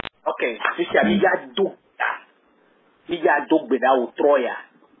Ok, si c'est il y a deux. Il y a deux béda ou trois ya.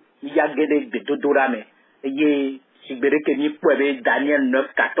 Il y a des bédo dorame. Il y a si béda que ni pouvez Daniel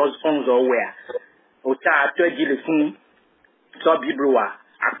 9, 14, 11 ouais. Autant à toi dit le fond. Sur Bible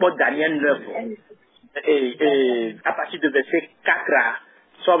à part Daniel 9 et à partir de verset 4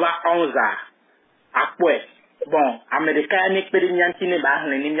 ça va 11 après bon américain n'est pas rien ba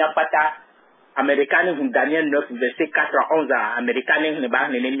ne nya pata américain Daniel 9 verset 4 à 11 américain ne ba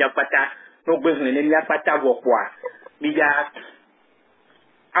ne nya pata no gbe ne nya pata vo quoi mi ya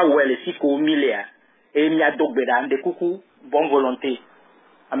awele siko milia et mi a dogbe da de kuku bonne volonté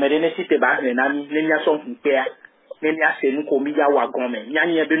américain si te ba ne nami ne nya son père Nenya se nous komi ya wagon me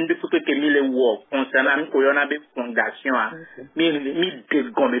nyanya be ndu fuke ke mile wo concernant nous koyona be fondation a mi de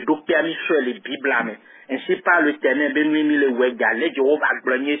gome do pia mi sur les bible me ainsi par le terrain be nu mile we ga le jo va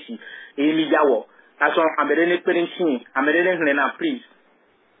glonye si e mi ya wo aso amere ne perenchi amere ne na please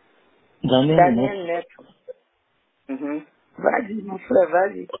Daniel 9. mhm Vas-y, mon frère,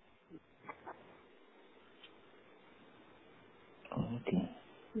 vas-y. Ok.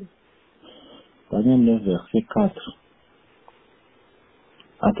 Daniel 9, verset 4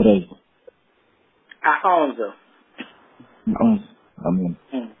 à 13. à 11 11. Amen.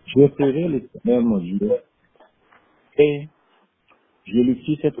 mm. Je ferai l'Éternel mon Dieu, et je lui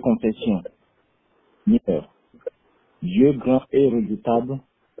fis cette confession. Seigneur, Dieu grand et redoutable,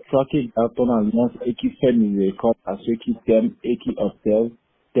 toi qui gardes ton alliance et qui fais miséricorde à ceux qui t'aiment et qui observent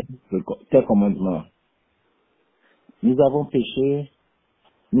tes commandements. Nous avons péché,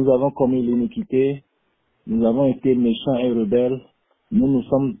 nous avons commis l'iniquité, nous avons été méchants et rebelles, nous nous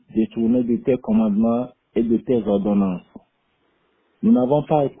sommes détournés de tes commandements et de tes ordonnances. Nous n'avons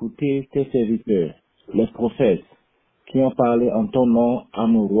pas écouté tes serviteurs, les prophètes, qui ont parlé en ton nom à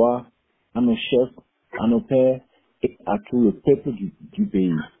nos rois, à nos chefs, à nos pères et à tout le peuple du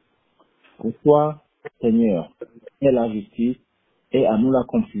pays. Pour toi, Seigneur, est la justice et à nous la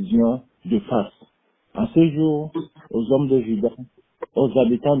confusion de face. En ce jour, aux hommes de Juda, aux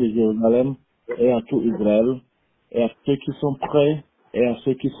habitants de Jérusalem et à tout Israël, et à ceux qui sont près et à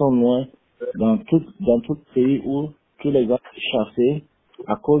ceux qui sont loin, dans tout pays où tu les as chassés,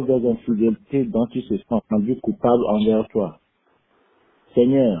 à cause des infidélités dont ils se sont rendus coupables envers toi.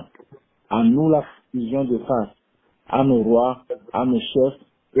 Seigneur, à nous la vision de face, à nos rois, à nos chefs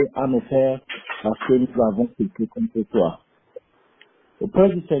et à nos pères, parce que nous avons péché contre toi. Auprès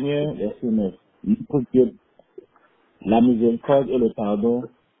du Seigneur, verset 9, notre Dieu, la miséricorde et le pardon,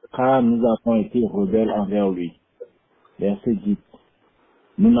 car nous avons été rebelles envers lui. Verset 10,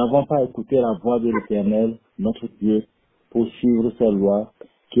 nous n'avons pas écouté la voix de l'Éternel, notre Dieu, pour suivre ses lois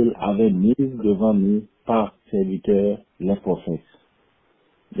qu'il avait mises devant nous par ses serviteurs, les prophètes.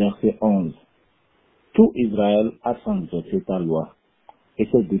 Verset 11, tout Israël a transgressé ta loi et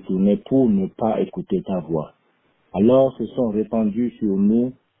s'est détourné pour ne pas écouter ta voix. Alors se sont répandues sur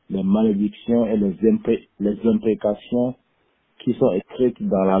nous les malédictions et les imprécations qui sont écrites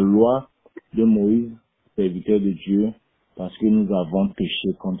dans la loi de Moïse, serviteur de Dieu, parce que nous avons péché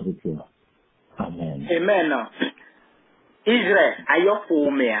contre toi. Amen. amen Israël ayo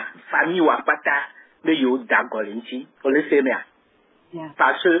fomea famille wa pata be yo dagolinchi ole semea Yeah.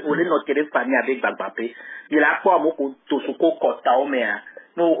 parce que on est notre famille avec Bagbape il a pas beaucoup to suko kota o mea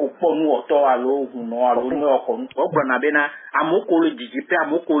no opo nu oto alo huno alo no oko o gbona be na amoko le dijipe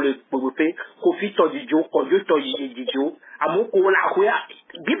amoko le gbope ko fi to dijo ko jo to yi dijo amoko la hoya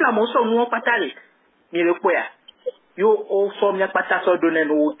bibla mo so nu patale mi le poya yo o so mi pata so do ne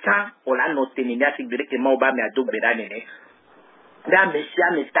no ta o la no teni mi asi gbere ke ma o ba mi ado gbera ne da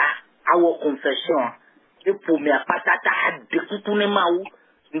mesia meta awo confession et pour me patata de kutune maou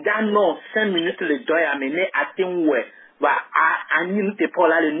da no 5 minutes le doy amener atenwe ba anim te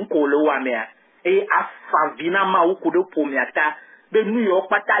pola le nuko le wa me e afavina maou ko de pour me ata be nu yo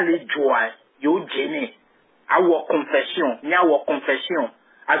pata le joie yo jene awo confession nya wo confession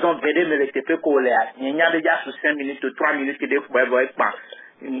azon vede me le tepe ko le nya de ja sur 5 minutes 3 minutes de fois boy pa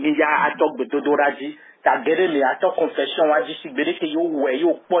ni ya atok be dodoraji ta gere me atok confession wa ji sigbere ke yo we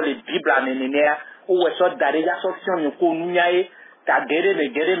yo po le bible anene o we so dare ya so fion yo ko nunya e ta gere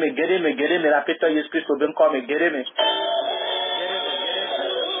me la peto Yesu Christ ben ko me gere me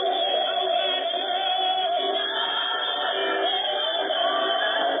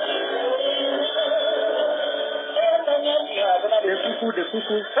de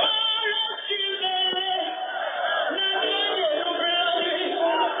kuku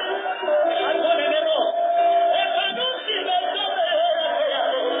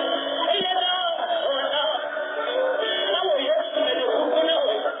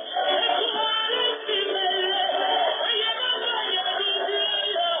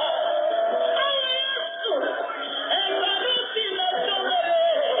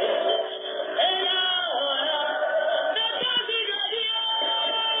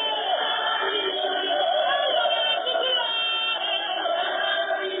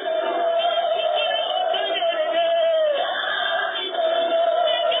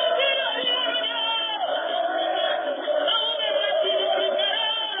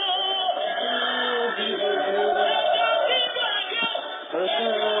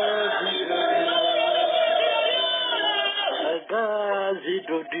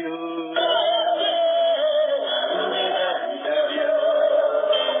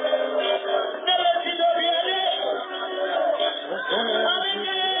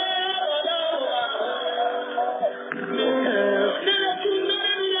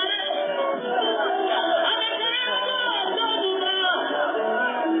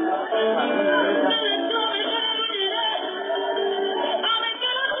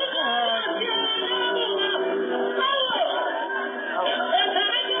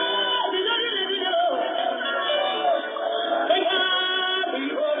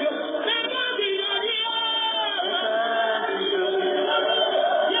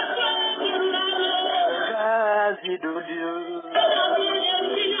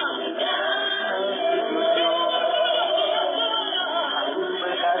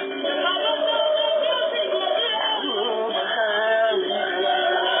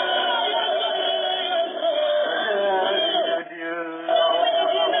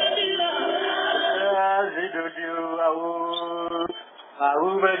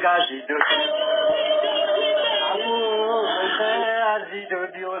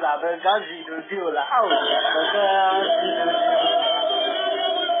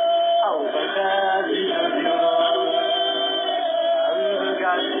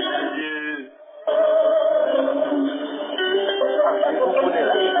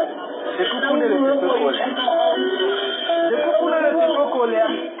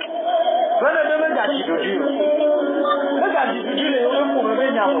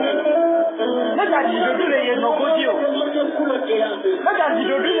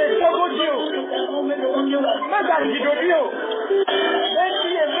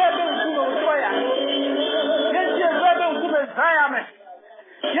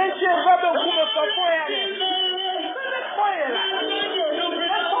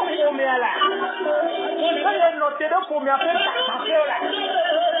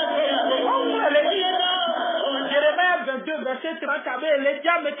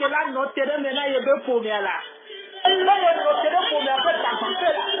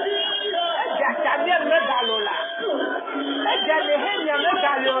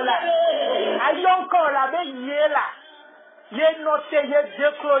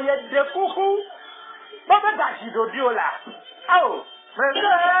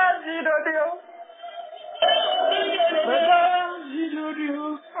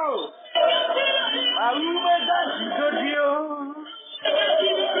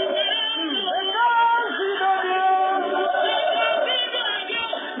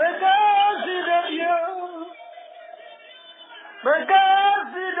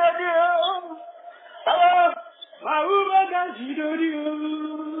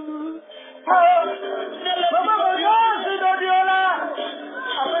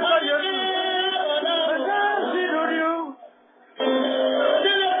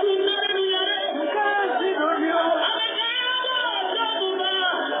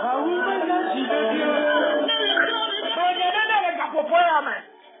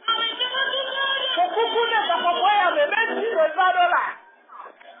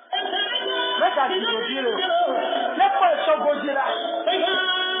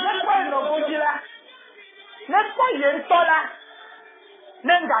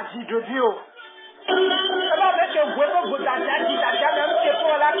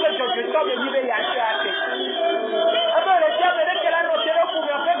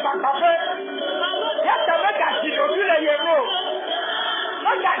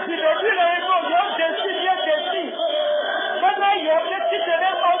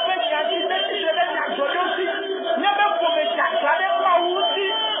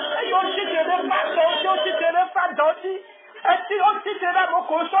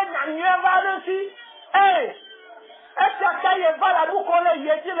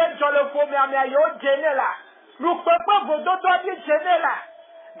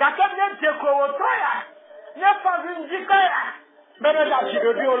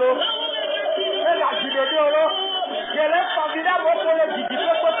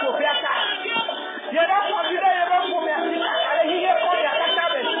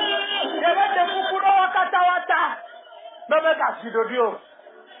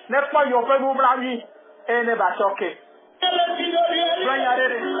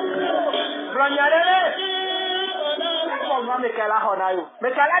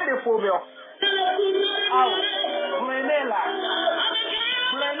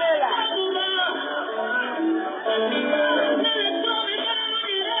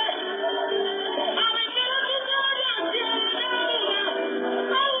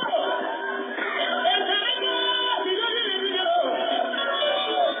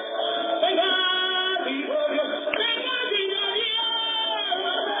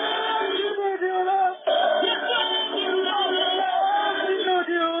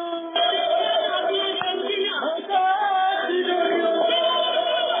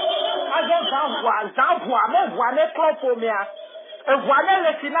zan voa me voa ne klo pomia e voa ne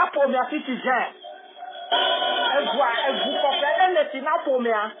le tina pomia titi jen e voa e vu ko fe le tina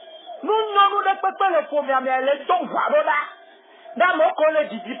pomia nu nyonu de pepe le pomia me le don voa do da da mo ko le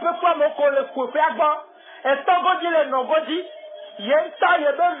didi pe kwa mo ko le ko fe agbo e to godi le no godi ye nta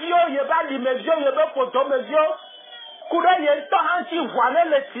ye be vio ye ba li me vio ye be poto me vio kuda ye nta hanti voa ne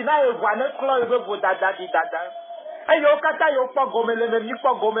le tina e voa ne klo e be vo dada di dada ayo kata yo po gomele me mi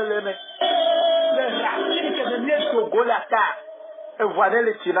po gomele me le racine que me mieto golata e voile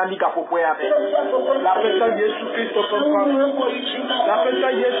le tina mi kapopo ya be la personne Jésus Christ comprend la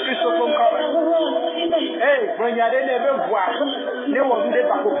personne Jésus Christ comprend eh bonyade ne be voir ne wo de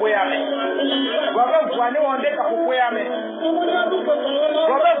kapopo ya me wo be voir ne wo de kapopo ya me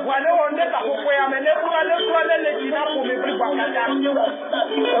wo be voir ne wo de kapopo ya me ne ko le tina pour me pri bakata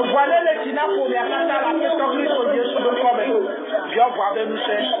e voile le tina pour me akata la personne Christ Jésus comprend bien voir be nous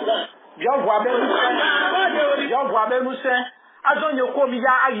c'est bien voir be nous c'est azonye ko mi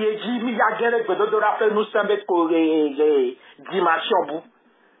ya ayeji mi ya gere gbedodo ra fe nu sembe ko dimension bu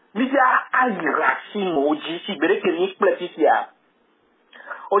mi ya ayira si moji si bere ke ni pletisi ya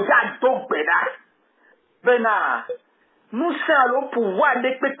oja do gbeda bena nu se alo pouvoir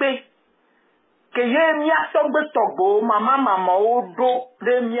de pepe ke ye mi asogbe togbo mama odo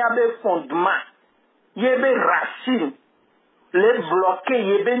de mi abe fondement ye be racine le bloquer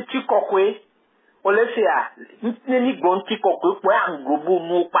ye be nti kokwe olesia nini gonti kokwe po angobu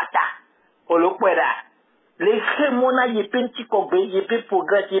nu pata olokwera le semona ye penti kokwe ye pe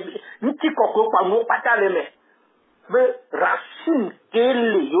progress ye nti kokwe pa nu pata le me be racine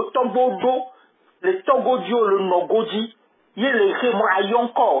kele yo togodo le togodio le nogodi ye le semo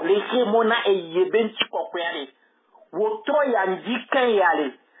ayonko le semona e ye benti kokwe ale wo tro ya ndikan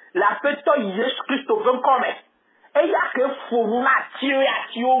yale la peto Yesu Kristo ven come e ya ke fonu na ti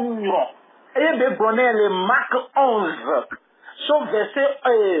o nyo et de bonner le Marc 11, sauf verset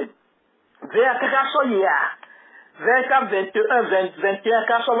verset 21, 21,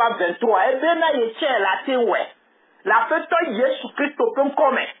 23, et bien là, il tient la théorie. La fête de Jésus Christ au point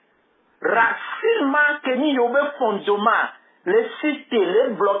commun. Racinement, que ni yobe fondement, les cités, les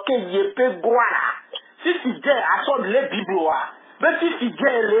bloqués, y peut boire. Si tu dis à son les biblois, mais si tu dis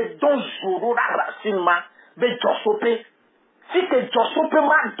les dons jouraux, la racinement, mais josopé. Si tu josopé,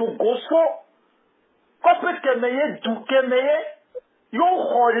 man, tu gosso, kope kemeye du kemeye yo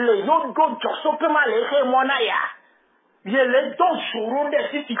role yo do josope ma le he mona ya ye le don suru de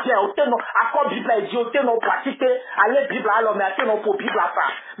si ke oteno akọ bible di oteno pratique ale bible alo me ateno po bible fa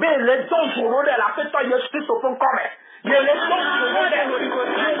mais le don suru de la fête Jésus Christ au fond comme ye le don suru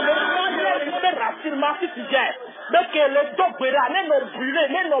de racinement si tu dis mais que le don pera ne no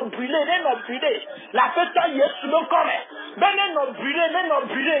brûler la fête Jésus le comme mais ne no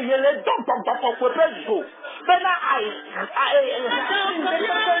brûler ye le don ko peso bena ai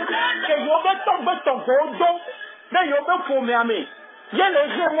que yo be ton go mais yo be pour me ami ye le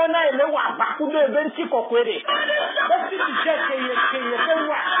je mona ele wa ba ku de benti kokwere mais si tu sais que ye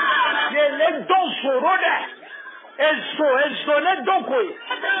wa ye le don zoro de ezo ne don ko ye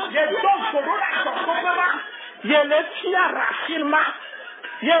don zoro la kokoma ye le tia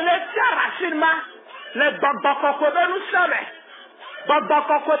racine le baba kokwe nous savait baba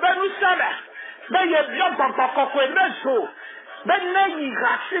kokwe nous savait mais ye bien baba kokwe mezo mais ne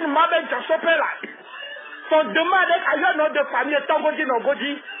racine ma ben josopela son demande à yon de famille tongodi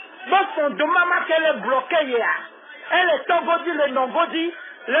nongodi donc son demande qu'elle est bloquée ya elle est tongodi le nongodi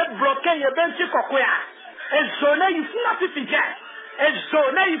le bloqué ye ben ti kokwea et zone il faut na titije et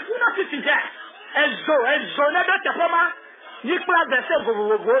zone il faut na titije et zone de tepoma ni kla verset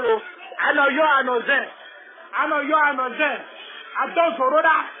gogogolo ano yo anoze adon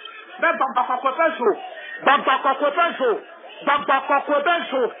zoroda be baba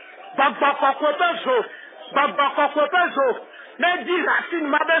kokwepeso ne di racine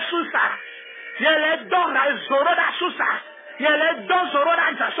ma be susa yele don na zoroda susa yele don zoroda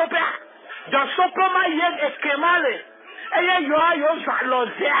jasope ma ye ekemale eye yo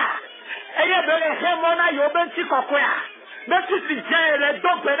zalozia eye bele hemona yo benti kokwea be sisi je le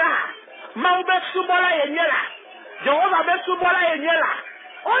don pera ma ube subola yenyela Jehovah be subola yenyela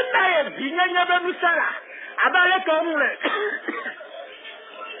ona ye binyenye be nusela abale comme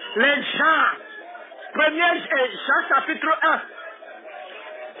les gens 1er Jean chapitre 1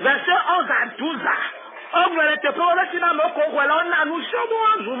 verset 11 à 12 on le te pole sina moko wala na nu shobo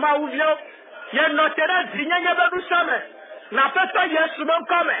azuma uvio ye notere binyenye be nuseme na peto Yesu bon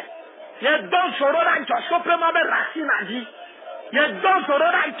come ye don sorora josope ma be racina di ye don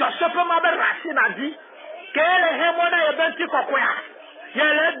sorora josope ma be racina di kele hemona ye benti kokwea ye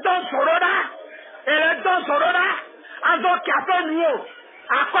le don sorora ton sorona azo kiape nuo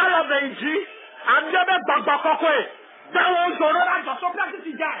akwala benji amjebe bagbakokwe dawo sorona jo so plati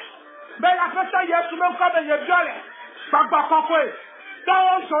ti jai be la feta yesu me ko be ye biole bagbakokwe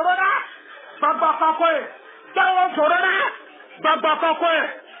dawo sorona bagbakokwe dawo sorona bagbakokwe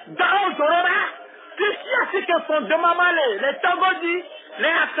dawo sorona kisi asike fondement male les togodi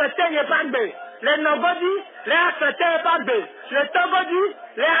les affectés ye bagbe les nogodi les affectés bagbe les togodi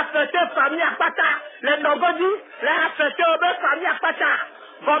les affectés famille apata les nogodi les affectés obe famille apata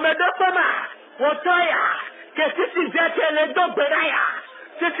comme de koma wotoya que si tu dis que les deux beraya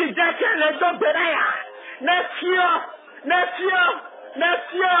si tu dis que les deux beraya nefio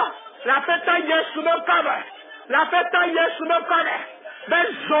la fête yesu me kame la fête yesu me kame ben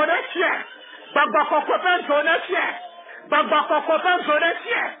zone tie bagbakoko ben zone tie bagbakoko ben zone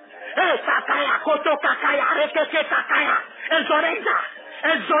tie eh takaya koto kakaya rekeke takaya ezonenja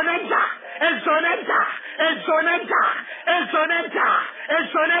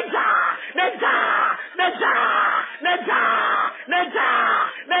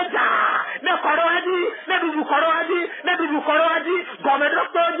ne koroadi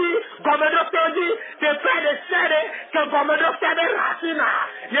gomedoktoji te fait de serre que gomedokte de racina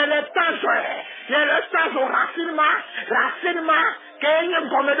ye le tazo racine kenye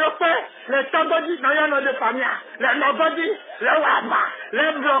gomedokte le togodi na yono de famia le nogodi le wama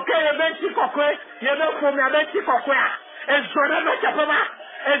le bloqué ye benti kokwe ye be fomi abenti kokwe ezone do chepema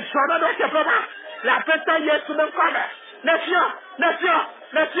la peta yesu me kome nation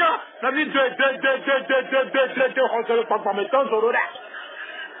la vie de hosele kwa meton zorora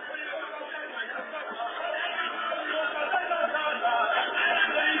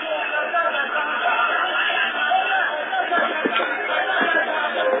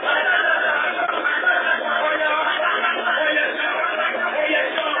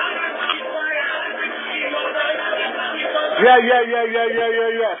Yeah.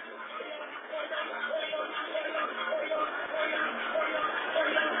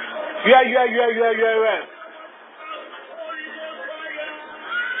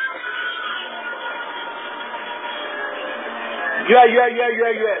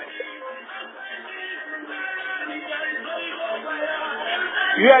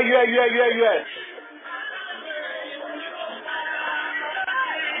 Yeah.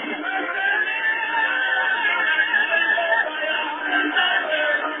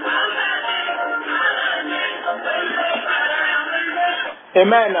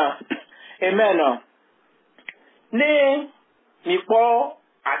 Amen. Ne mipo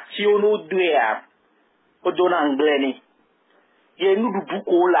ati ono dua odona angleni ye nudubu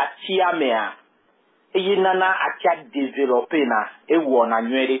ko la ti amea eye nana atia developer na ewo na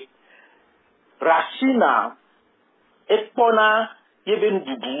nwere racina ekpona ye be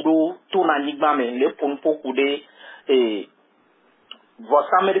nudubu to na nigba me le ponpoku de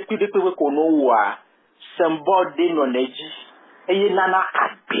vosamere pide pewe ko no wa symbole de noneji eye nana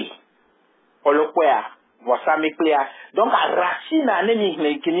agbe olopoya vosamere clear donc racina ne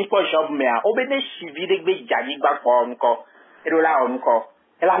mi kini ko job me a obede chivide gbe jagi gba ko nko erola onko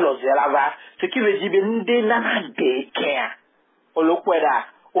ela lozela va ce qui veut dire be nde nana de kea olopoya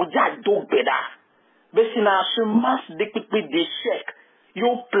oja dogbeda besina semence de pipi d'échec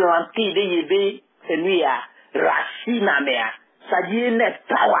yo planté de yebe enuya racina mea ça dit net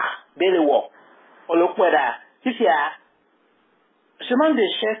tawa belewo olopoya fifia semence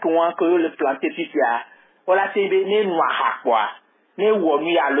d'échec wan que le planté fifia ola tebe ne noa kwa ne wonu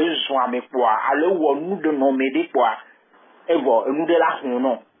ya le zwa me kwa ale wonu de no me de kwa evo enu de la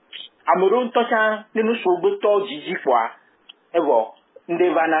hono amero ntocha ne no so gbeto jiji kwa evo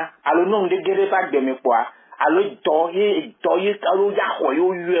ndevana alo no ndegere ba de me kwa alo do ye alo ya ho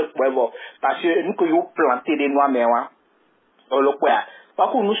yo yu kwa evo parce que nous que yo planter de noa mewa olokwa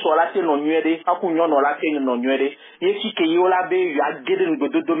paku nu so la te no nwere paku nyo no la te no nwere ye kike yo la be ya gede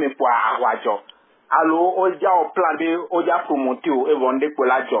ngododo me kwa awajo alo oja o plan de oja promoter o evonde ko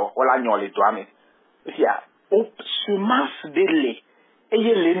la jo o la nyo le to ame sia o semence de le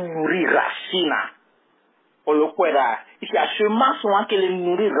eye le nourrir racina olokwera isia semence wan ke le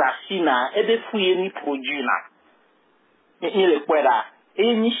nourrir racina e be fuye ni produit na ni le kwera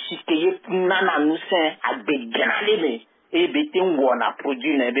e ni sike ye nana nu sen agbegana me e be tin wona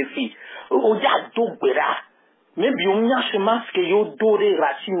produit na be fi oja dogbera maybe on nya semence ke yo dore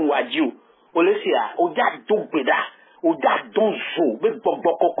racine waju olesia oja dogbeda oja donzo be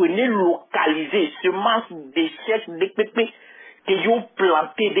bogbokoko ne localiser semence d'échec de pépé que yo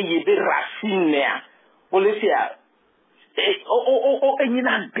planté de yebe racine olesia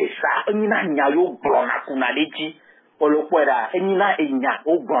enyina besa enyina nya yo blona kuna leji olokwera enina enya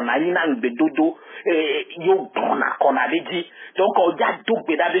ogbona nina ngbedodo yo gbona kona deji donc on a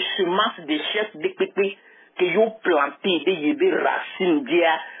doublé dans des semences de chefs de pépé que yo planté des racines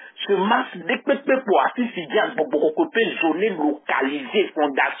dia semences de pépé pour assis dia beaucoup peut zoner localiser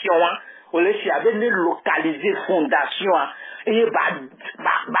fondation on laisse avec les localiser fondation et bah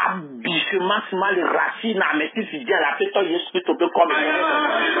semence mal racines mais si dia la peut yesu to comme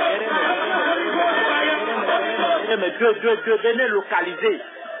mais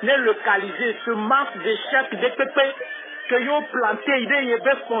Dieu localiser semence de chefs de pépé que yo planté idée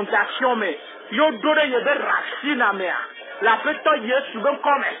yebe fondation mais yo donné yebe racine mais la peut yesu ben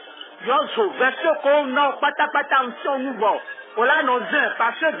comme yo so verset ko non pata on nouveau on la non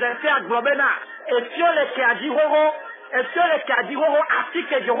parce que verset aglobena et si on les a dit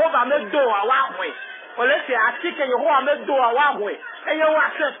article Jéhovah me do awa we on laisse article Jéhovah me do awa we et yo wa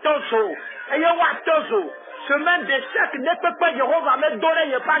tozo semaine de chèque ne peut pas Jéhovah me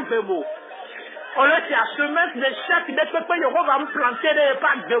donner pas de mots. On le sait, semaine de chèque ne peut pas Jéhovah me planter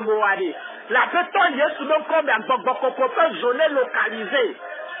pas de mots. La personne est sous le comme un bokopopé zone localisé.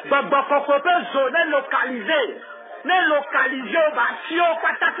 Bokopopé zone localisé. Ne localisé au bâtiment,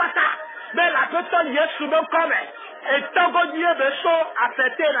 pata. Mais la personne est sous le comme et tango dieu de so à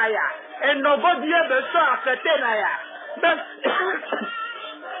fêter naya. Et nogo dieu de so à fêter naya.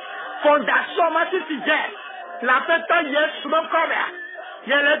 Fondation, ma si la personne y est souvent comme il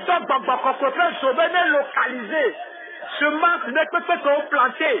y a les deux bokopopé zone localisé. Semence ne peut pas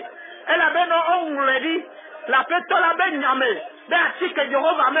planter. Elle avait non on dit la personne la ben nyame mais ainsi que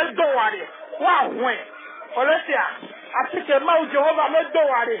Jéhovah me doare wa hwe on le sait ainsi que ma Jéhovah me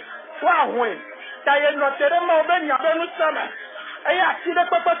doare wa hwe ta ye no tere ma ben nyame nous sommes et ainsi de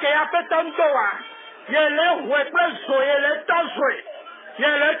papa que ya personne doa ye le hwe plus zoé le temps zoé ye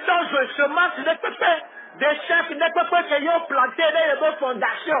le temps zoé semence ne peut pas des chefs ne peut pas que yo planter des bonnes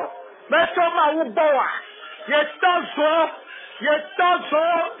fondations mais comment ou boa ye temps zoé il y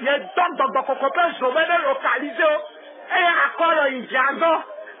a donc bokopopé zone localisé et encore il diago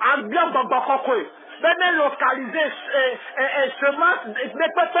en bien bokopopé ben localisé et semence ne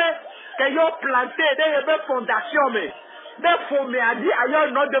peut pas que yo planté des fondations mais des fomé a dit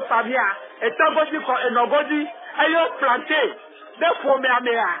ailleurs nom de famille et tangodi ko enogodi ayo planté des fomé a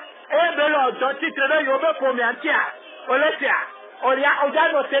mea et ben là dans titre de yo be fomé antia on le sait on y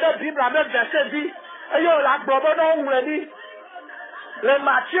a noté le bible avec verset dit et yo la bobo non on dit le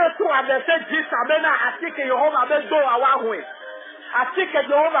Matthieu 3 verset 10 amena article Jéhovah me do awahwe article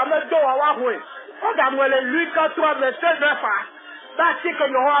Jéhovah me do awahwe on a moi le Luc 3 verset 9 article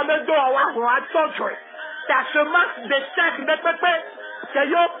Jéhovah me do awahwe attention ta semence de terre de pépé que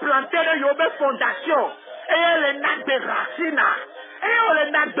yo planté de yo be fondation et le nac de racine et le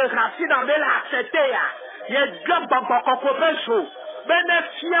nac de racine avec la accepté ya ye gam bokopopé so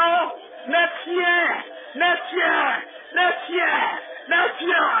benefio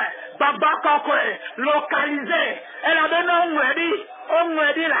Baba Kokwe, localisé. Elle avait on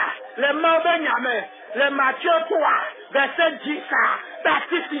me dit là, les mauvais nyame, les Matthieu 3, verset 10,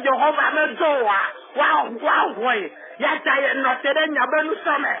 Baptiste Jéhovah me doa, waouh, y'a notre nyame nous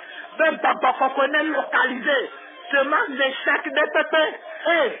sommes, ben Baba Kokwe localisé, semence de chaque de pépé,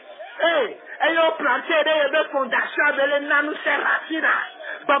 et ont planté des fondations avec les nanous racines,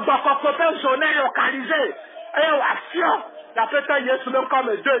 Baba Kokwe zone localisé, et action. La personne est souvent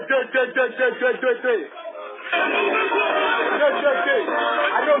comme 2.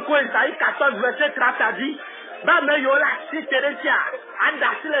 Alors quoi, Isaïe 14, verset 30 a dit, bah mais yola, si Térésia, anda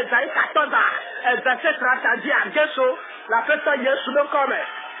si les Isaïe 14, verset 30 a dit, à Gesso, la personne est souvent comme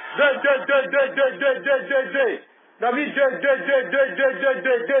 2. David 2,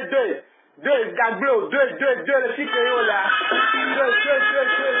 Gaglo, 2, le fils que yo là.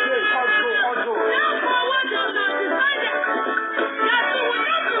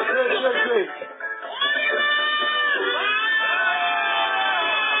 2.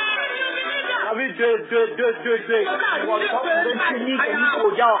 David 2.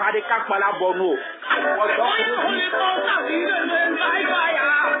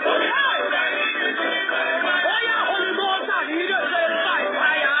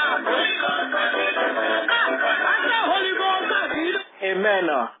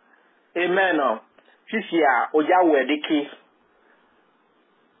 Amen. Fisia, Oya Wedeki.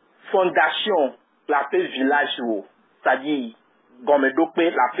 Fondation, la paix village, c'est-à-dire, Gomedope,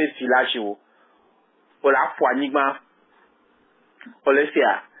 la paix village, on la foi nigma, on le fait,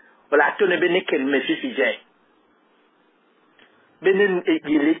 on la tourne bene ken me fisi bene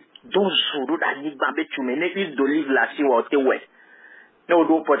il est 12 jours d'anigma betume, ne huile d'olive la si ou te ouais. no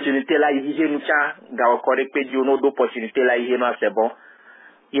d'opportunité là il nous tient dans correct pédio no d'opportunité là il nous c'est bon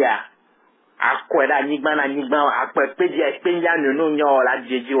yeah akweda nigba na nigba akpe pédia expendia no nyo la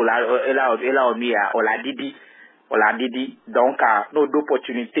jeji o la onia o la didi donc no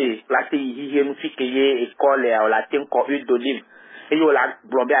d'opportunité là c'est il nous fi que école o la tem ko huile d'olive et yo la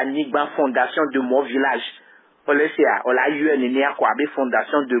blombe à nigba fondation de mon village on le sait on la UN ni akwa be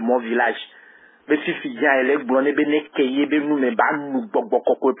fondation de mon village be fifi dia ele blonde be ne keye be nu me ba nu gbogbo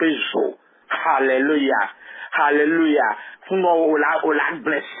kokko pe zo hallelujah hallelujah funo o la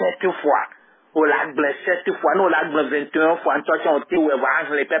bless 7 fois o la bless 7 fois non la bless 21 fois en toi on te ouais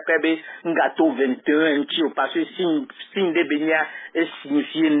va les pépé ngato 21 nchi parce que signe de benia et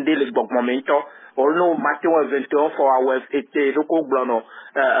signifier ndé le bon momento o no matin 21 fois ouais était roko blono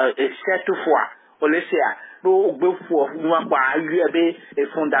 7 fois on le sait no gbe fo nous pa ayu et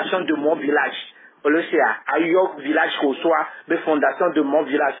fondation de mon village on le sait ayo village ko soit be fondation de mon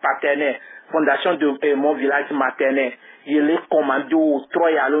village paternel fondation de mon village maternel il est commandé au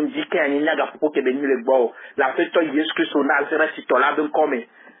Troya l'on dit qu'il y a une naga pour que béni le bo la fête Jésus Christ au Nazareth si tola ben comme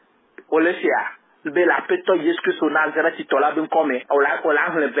on le sait be la fête Jésus Christ au Nazareth si tola ben comme on la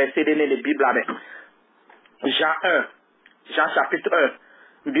le verset de la Bible avec Jean chapitre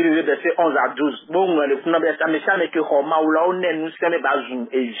 1 le verset 11 à 12 bon le fond de ça mais ça mais que Roma ou là on est nous c'est bazou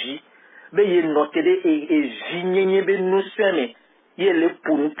et j be y noter et j nyenye be nous c'est yele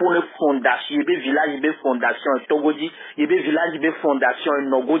pour le fondation yebe village be fondation Togodi yebe village be fondation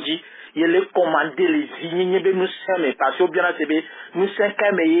Nogodi yele commander les vignes be nous sème parce que bien c'est be nous cinq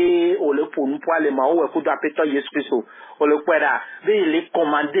mais o le pour nous aller ma o ko do apeto Yesu Christ o le kwera be yele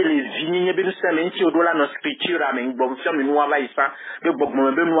commander les vignes be nous sème nti o do la no scripture amen bon so me nous ava isa be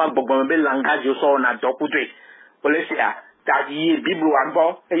gbogbo be langage so na dokudwe o le sia tadi bible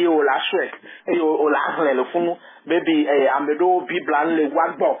wagbo e o la swe e o la hle le funu baby amedo bible an le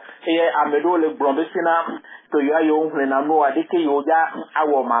wagbo e amedo le blombe sina to yo hle na no adike yo ja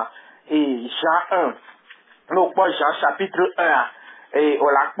awoma Jean 1 no po Jean chapitre 1 et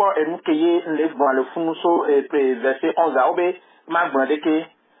o la po e nkeye le gbon le funu so verset 11 a obe ma gbon deke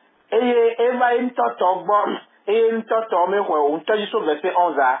eva imtoto gbo imtoto me ho o ntoji so verset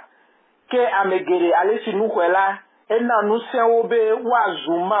 11 a ke amegere ale si nu kwela ena nu se obe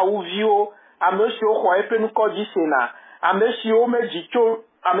wazuma uvio amesi o ko epe nu ko di sena amesi o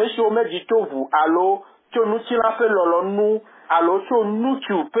meji tovu alo to nu ti la pe lolo nu alo to nu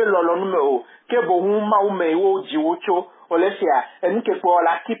ti o pe lolo nu me o ke bo hu ma o me o ji wo cho o le sia enu ke po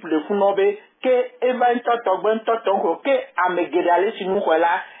la keep le funobe ke event to ko ke amegede ale si nu ko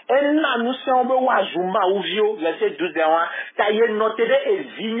la ena nu se obe wazuma uvio verset 12 ta ye noter e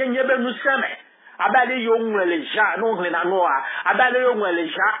vinye be nu seme abale yo ngwele Jean no ngwe na noa abale yo ngwele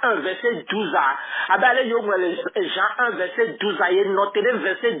Jean 1 verset 12 abale yo ngwele Jean 1 verset 12 ye noter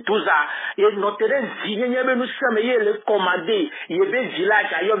verset 12 ye noter vinye be nous seme ye le commander ye be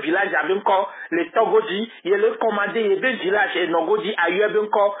village ayo village abenko le Togodi ye le commander ye be village e Nogodi ayo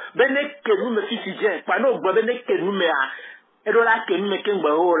abenko bene ke nous me fitidien pa no gbo bene ke nous me a et là que nous mettons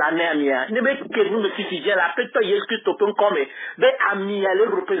au la nermia ne be que nous me fitidien la peto Yesu Christ open comme be ami aller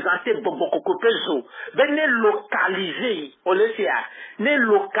représenter beaucoup peso be ne localiser on le sait ne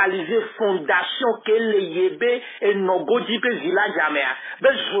localiser fondation que les yebe et Nogodi pe village amea be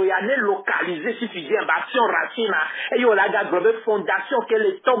joya ne localiser fitidien bâtion racine et yo la ga grobe fondation que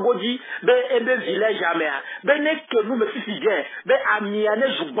les Togodi be et be village amea be ne que nous me fitidien be ami aller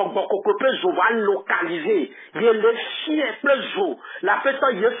beaucoup peso va localiser ye le chien jour la fête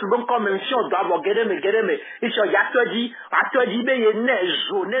Yesu bon comme si on doit avoir gereme il se ya to di be ye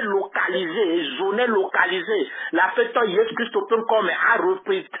ne localisé la fête Yesu Christ comme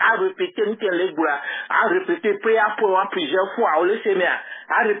a répété plusieurs fois on le sait mais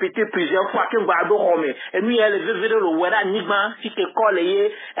a répété plusieurs fois que va do home et nous elle veut le wera nigba si que colle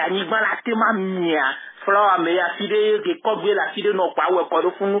ye nigba la tema mia flower me ya fide ke kogbe la fide no pa we ko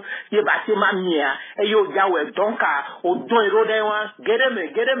do funu ye ba te ma mia e yo ja we donc o don ero de wa gereme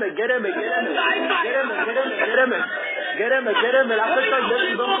la fête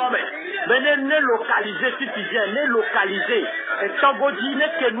de bon comme venez ne localiser citoyen ne localiser et Togodi ne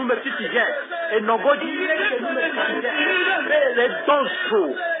que nous me citoyen et Nogodi ne que nous me citoyen mais les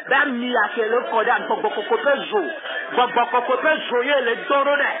donjo da mi a que le koda boko joye les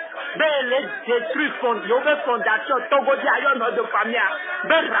dorone mais les détruits fondation Togodi ayo no de famille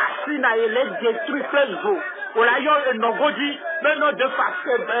be racine et les détruits plezo o la yo Nogodi mais no de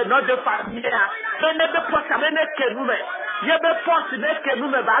famille mais ne be posa mais ne que nous mais ye be force ne que nous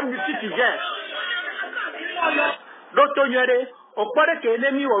me ba mi citoyen Dotonyere o pare que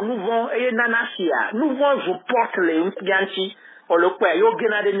ennemi o nous vont et nanasia nous vont je porte les impianti o le kwe yo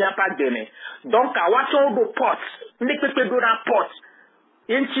gena de nya pa deme donc a wacho do pot ni pepe do na pot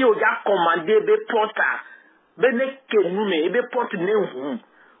inchi o ja commander be porta be ne ke nume be pot ne hu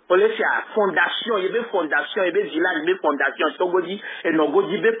o le sia fondation ye be village be fondation togoji e no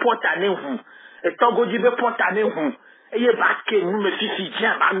goji be porta ne hu e togoji be porta ne hu eye ba ke nume fifi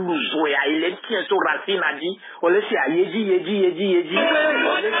dia ba nu zoya ile tien so racine a dit o le sia yeji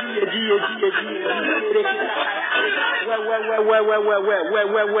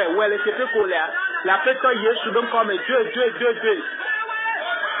ouais, les CP colère. La personne Yesu donc comme Dieu. Je.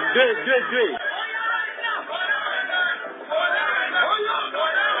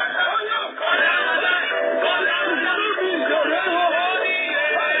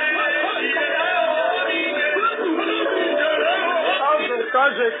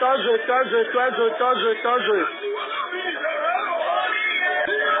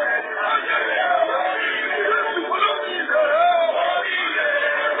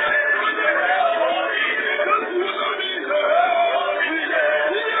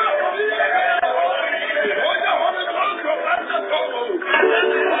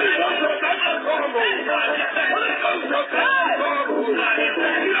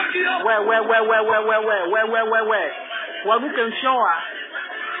 Ouais. Vous question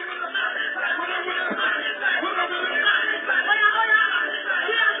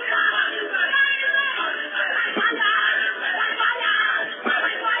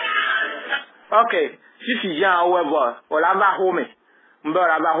Ok, si j'ai ouais bon, on la va home. M'ba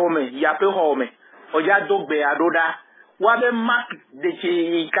la va home, y a peu home. O ya dogbe adoda. Wa be mark de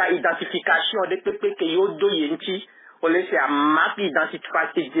identification de pepe ke yo do yenti. O le se a mark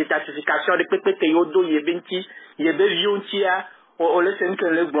identification de pepe ke yo do yebenti, yebe vionti a. O le se nke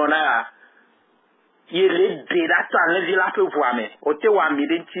le gbona. Ye le derato an le vila pe voame. O te wa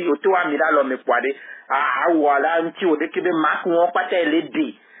midenti, o te wa midalo me kwade. Wala nti o de kebe mark won pate le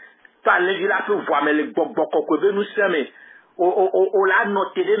de. Pas le village pour voir mais le boko que nous sommes o la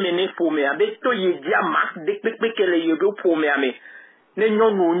noter de mener pour me avec to yedia mark de pepe que le yebe pour me ne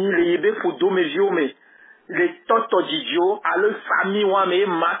nyonu ni le yebe pour do me vio me le toto didio à le famille wa me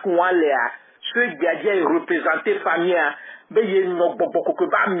mark wa le a ce gadia représenter famille be ye no boko que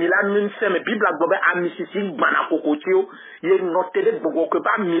ba mi la min se me bible agbobe amisisi gbana kokotio ye noter de boko que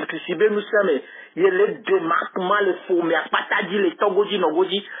ba mi kisibe nous sommes ye le démarquement le faux mais pas dit le togoji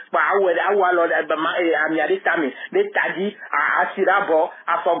nogoji ba awalo ba ma amiade tami le tadi a asirabo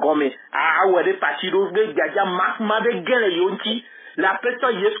afogome awede patiro de gaja marquement de gele yonti la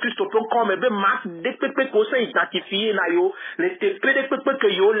personne Jésus Christ peut comme be marque de pepe ko se identifier na yo le tepe de pepe que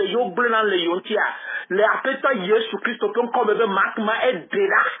yo le yo blanc le yonti a le personne Jésus Christ peut comme be marquement est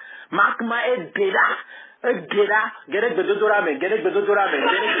dela Gerek bedodora me.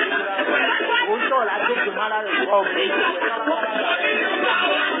 Unto la de mala de go.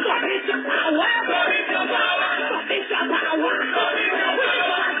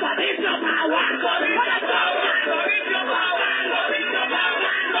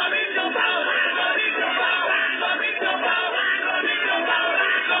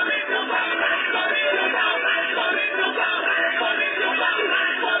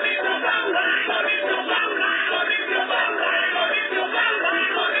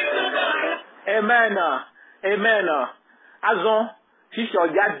 Amen. Azon, si so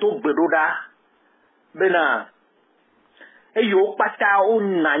ya do bedoda, bena, e yo pata o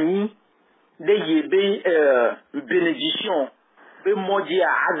nani, de yebe, bénédiction, be modi a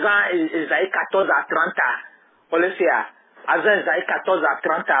azan Esaïe 14 à 30, on le sait, azan Esaïe 14 à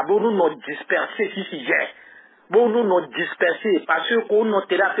 30, bon nous nous disperser si j'ai. Bon nous nous disperser, parce qu'on nous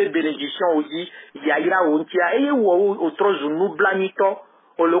t'a fait bénédiction aussi, il y a ira ontia, et ou autre nous blanito,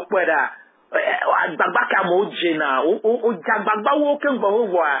 on le kweda. Agbagba ka mo jena o jagbagba wo ke ngbo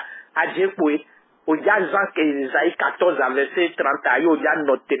wo ajepoe o jazan ke Isaïe 14 verset 30 yo ja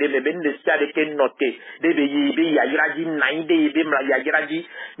noter de ben de sia de ke noter de be yibe yayiraji nine de yibe mra yayiraji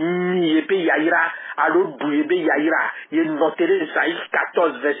ni yepe yayira alo bu yebe yayira ye noter de Isaïe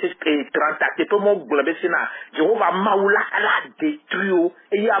 14 verset 30 te pe mo globe sina Jehova maula ala détruire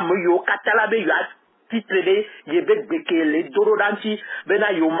e ya mo yo katala be ya titre de yebe beke le dorodanti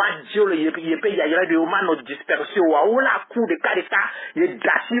bena yoma diole yepe yayira de yoma no dispersion wa ola coup de karita ye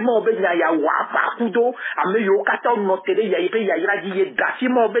dasimo benya ya wa pa kudo ame yo kata no tere yepe yayira di ye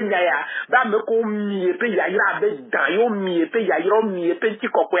dasimo benya ya ba me ko mi yepe yayira be dan yo mi yepe yayira mi yepe ti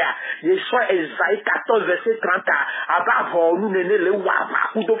kokoya ye so Esaïe 14 verset 30 aba vo nu nene le wa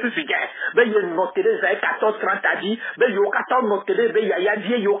pa kudo fifike be ye no tere Esaïe 14 30 di be yo kata no tere be yaya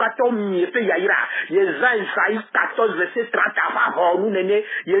di yo kata mi yepe yayira Isaïe 14, verset 30, avant, nous, néné,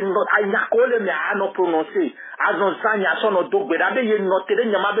 il y a une autre, il y a quoi, mais à nous prononcer. Azon zanya son no dogbe da be ye notere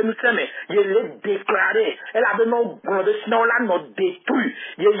nyama be nuseme ye le déclarer elle avait non grande sinon là no détruit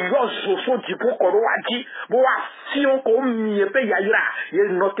ye yo zoso di po koro waji bo wa si on ko mi pe yaira ye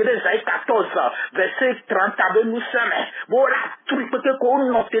notere Isaïe 14 verset 30 abe nuseme bo la truc peut ko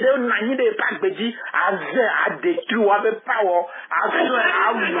notere na ni de pa gbeji aze a détruit wa be power aze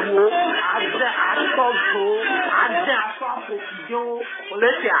a wo aze a tozo aze a so profusion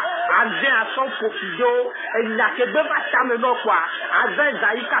olesia aze a so profusion il y a que deux bâtiments non quoi avec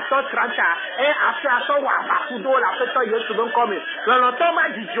Isaïe 14 30 et après à son wa bakudo la fête Yesu donc comme le longtemps m'a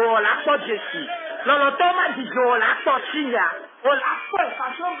dit jo la porte Jésus le longtemps m'a dit jo la porte Sinia on la porte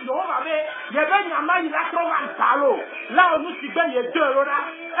parce que on avait il y avait nyama il a trop mal parlé là on nous subit il y a 2 euros là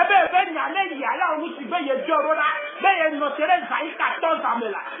et ben nyama il y a là on nous subit il y a 2 euros là mais il nous serait Isaïe 14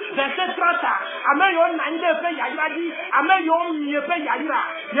 là verset 30 amen yo na inde pe ya ira di amen yo mi pe ya ira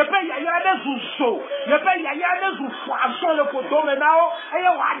ye pe ya ira de zuzo ye pe ya ira de zuzo aso le ko do me na o e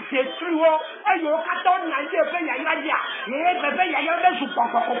yo wa détruit o e yo ka to na inde pe ya ira dia ye pe ya ira de zuzo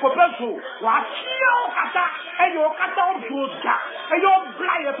ko pe zo wa ti o kata e yo ka to joja e yo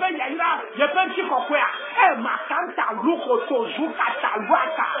bla ye pe ya ira ye pe ti ko kwa e ma kanta lu ko to zu kata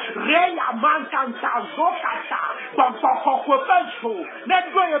waka re ya man kanta zo kata ko pe zo ne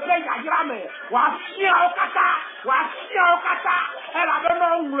go ye pe ya ira me wa ti o kata elle avait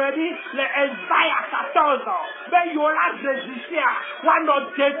non ready le Isaïe 14 mais yo la résisté wa no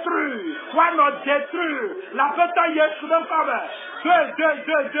détruire la fête Yesu donc comme 2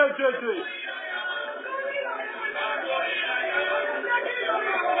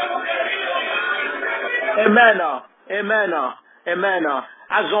 Amen.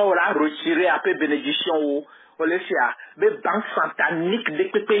 Azon la retiré après bénédiction ou laissia be banque satanique de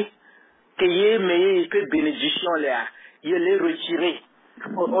pépé que yé mais que bénédiction là il les retiré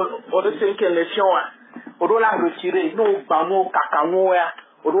on de cinq élections on doit la retirer nous bamo kakamo ya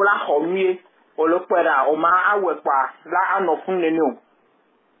on doit la homie on le pera on ma awe pa la anofun nenu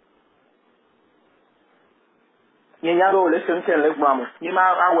nyanyaro le cinq élections ni ma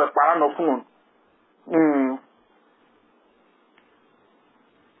awe pa anofun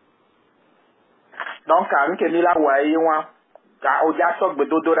donc nke mi la wa yi wa ka o ja so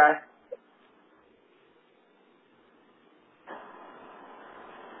gbedodora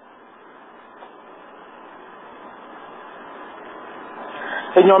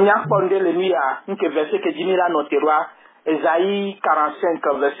Seigneur, m'a accordé le mia, que verset que dit là notre roi, Isaïe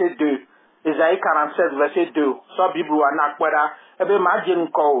 45 verset 2, Isaïe 47 verset 2, so Bible wa na kwara, ebe ma je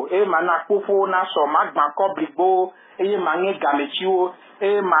nko, e ma na kofo na so ma gba ko blibo, e ma nge gamechiwo,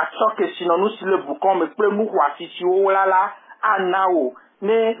 e ma choke sinonu si le bukon me ple mu wa sisi o la anao,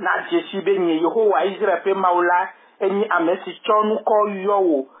 ne na jesi be nye Yehowa Israel pe maula, eni amesi chonu ko yo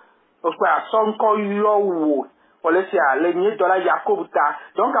wo, o kwa son ko yo wo. Olesia, les niais de la Yakobuta.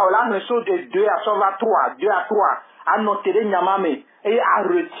 Donc, on a une chose de 2 à 2 à 3, à noter les nyamame, et à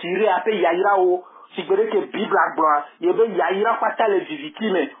retirer, à payer yaïrao, si vous voulez que Bible a blanc, il y a yaïra pas les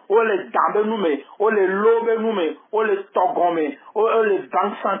victimes, ou les dambe nous, ou les lobe nous, ou les togome, ou les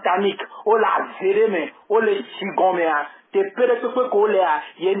banques sataniques, ou la zéreme, ou les sigome, te pere pepe ko le a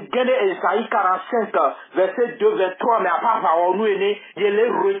yen gene Isaïe 45 verset 2 23 mais à part va nous ene il est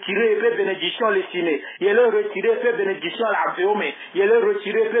retiré peu bénédiction les ciné il est retiré peu bénédiction la veome il est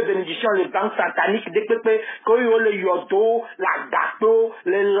retiré peu bénédiction les banques sataniques de pepe ko yo le yodo la gato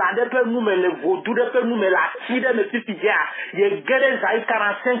les lande peu nous mais les vaudou de peu nous mais la tide me pipia il gene Isaïe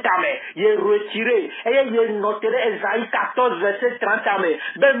 45 mais il est retiré et il est noté Isaïe 14 verset 30 mais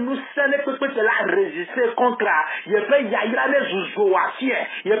ben nous ce n'est peut la résister contre il peut yaïra les zozoasie,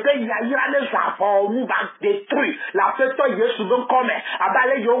 il peut yaïra les enfants, nous va détruire. La fête Yesu donc comme,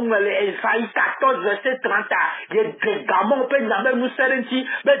 abale yon les Isaïe 14 verset 30, il est gamon peut n'amer nous serenti,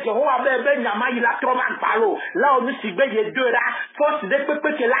 mais Jehovah ben n'ama il a trop mal parlé. Là on nous signe il est deux là, force de peu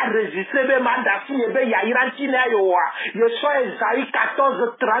que la résister, mais mandasi et ben yaïra tina yoa. Il soit Isaïe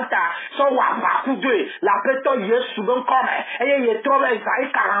 14 30, soit wabaku 2, la fête Yesu donc comme, et il est trop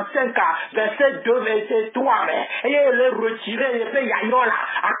Isaïe 45 verset 2 verset 3, mais et il est retiré et fait yaïrola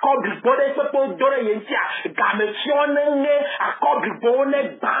accord du bonnet pour donner yentia gametionne accord du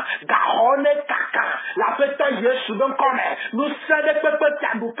bonnet ban gahone kaka la fête Yesu donc comme nous savons peuple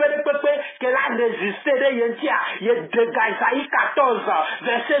tabou peuple que la résisté de yentia il de Isaïe 14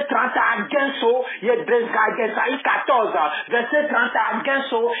 verset 30 à Genso il de Isaïe 14 verset 30 à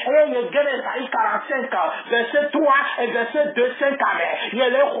Genso et il de Isaïe 45 verset 3 et verset 2 5 il est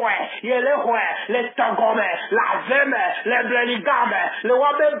le roi les tangomé la veme les Blenigames, le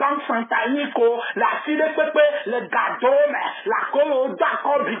Wabe Bank Santanico, la Fide Pepe, le Gadome, la Kolo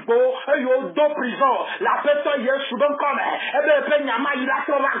Dako Bigo, yo do prison, la personne y'a souvent comme, ebe Penyama, il a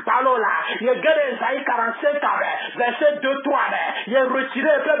trouvé Balola, il a gagné Isaïe 45 verset 2-3, il a retiré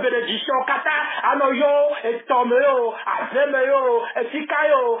le bénédiction, Kata, Anoyo, et Tomeo, Azemeo, et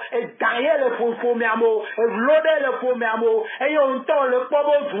Fikayo, et Daniel le Fomiamo, et Vlode le Fomiamo, et yon ton le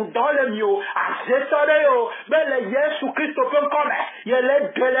Pomo dans le mio, à Zetoreo, mais le Yesu Christ peut comme, il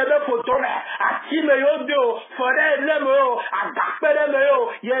est de l'ebe photome, à Timeo Dio, Fore Lemeo, à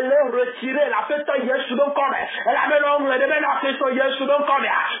Dakpelemeo, il est retiré, la fête Yesu donc comme, et la melon, le demain à Christo Yesu donc comme,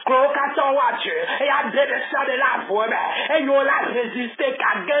 Crocaton Watch, et à dédescendre de la voix, et yon l'a résisté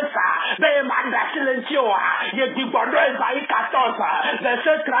qu'à Gensa, ben Manda Silentio, il dit bon, Isaïe 14,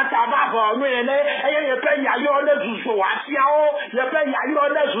 verset 30 avant, nous, et il peut y aller le Zouzou, il peut y aller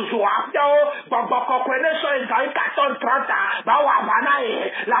le Zouzou, bon, connaissons Isaïe 14, 30,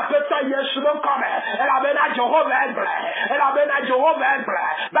 la personne Yesu comme, elle a bien à Jéhovah, elle a bien à Jéhovah,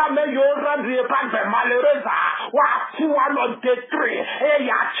 mais yo rendre pas de malheureuse, wa pouvoir le détruire, et il y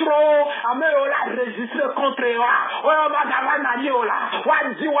a trop, mais on l'a résisté contre eux, on va d'avoir n'aniola, wa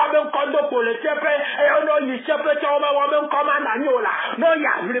dit wa même kondo pour le tepe, et on a eu tepe, tu vas wa même comme un aniola, non il y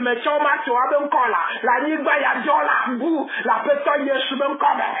a vraiment tu vas même comme la nigba ya jola bou, la personne Yesu même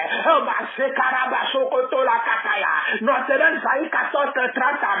comme, on va se caraba sokoto la kataya, notre même Isaïe 14, 30,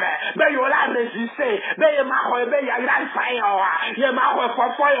 mais on l'a résisté, mais il m'a rêvé, il y a une faille, il m'a rêvé,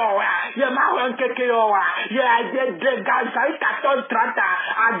 il m'a rêvé, il y a des gars, Isaïe 14, 30, à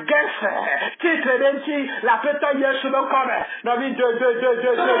Guess, titre d'enti, la personne Yesu me comme, dans vie de.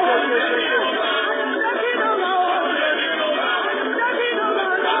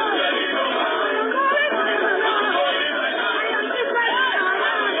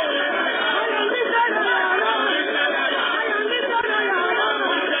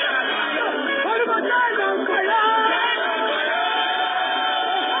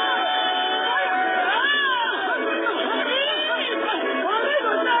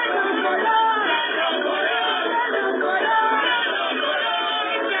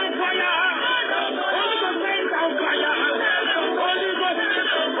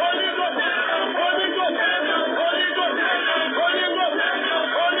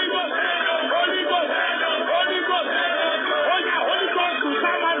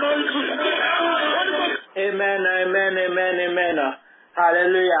 Amen.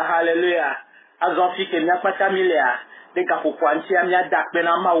 Hallelujah. Azonfi ke mia pata milea. De kapokwanti mia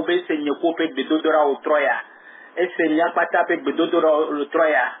dakbena ma ube senye ko pek bedodora o troya. E senya pata pek bedodora o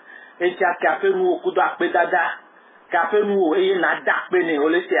troya. E tia kape nu okudo akpe dada. Kape nu e na dakbene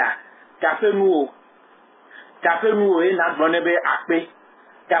olesia. Kape nu e na gbonebe akpe.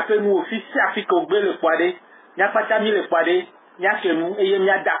 Kape nu ofisi afika ogbe le kwade. Mia pata mi le kwade. Mia kenu e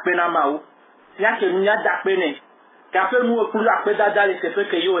mia dakbena ma u. Mia kenu mia dakbene. Kape nou okulu akpe dada le sepe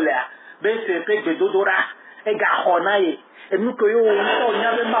ke yo le a. Be sepe ke dodora. E ga hona ye. E nou ke yo ou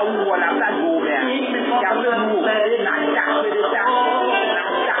nyabe ma ou wala la go me a. Kape nou e na dakpe de ta.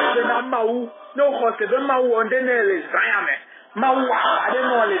 Na dakpe na ma ou. Nou khose be ma ou onde ne le zayame. Ma ou akade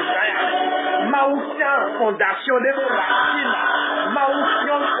non le zayame. Ma ou sian fondasyon de racine. Ma ou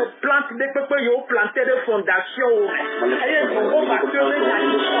sian plante de pepe yo planté de fondasyon ou me. E ye zongo baktere ya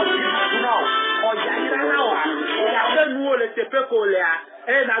yo konti nou. O ya ira na wa. Kape nou le sepe ko le a.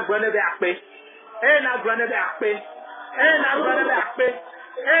 E na gwenebe akpe. E na gwenebe akpe. E na gwenebe akpe.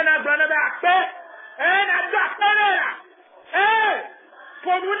 E na gwenebe akpe. E na dakpe ne la. E.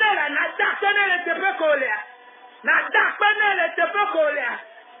 Pomune la na dakpe ne le sepe ko le a. Na dakpe ne le sepe ko le a.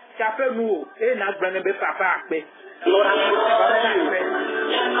 Kape nou. E na gwenebe papa akpe. Lora akpe.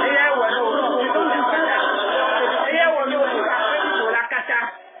 E ye wano. E ye wano akpe la kata.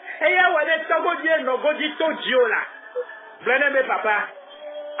 E ye wale togo die no godi to jiola. Gwenebe papa.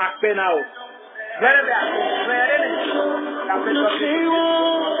 Akpe na o. Gwenebe akpe.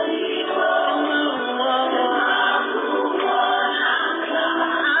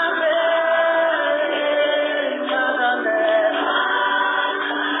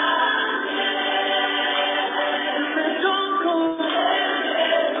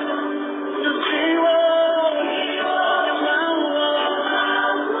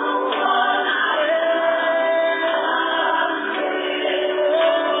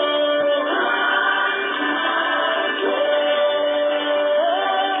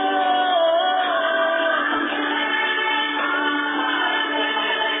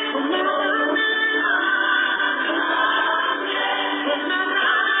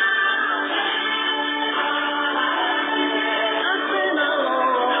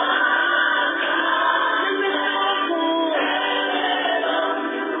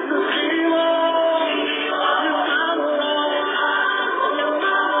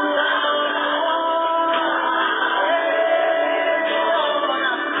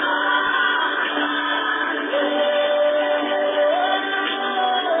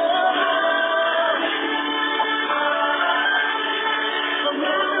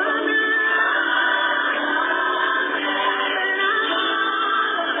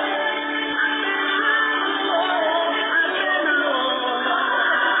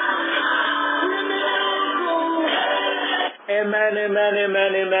 Amen, amen,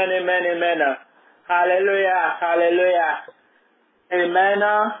 amen, amen, amen, amen. Hallelujah, hallelujah. Amen.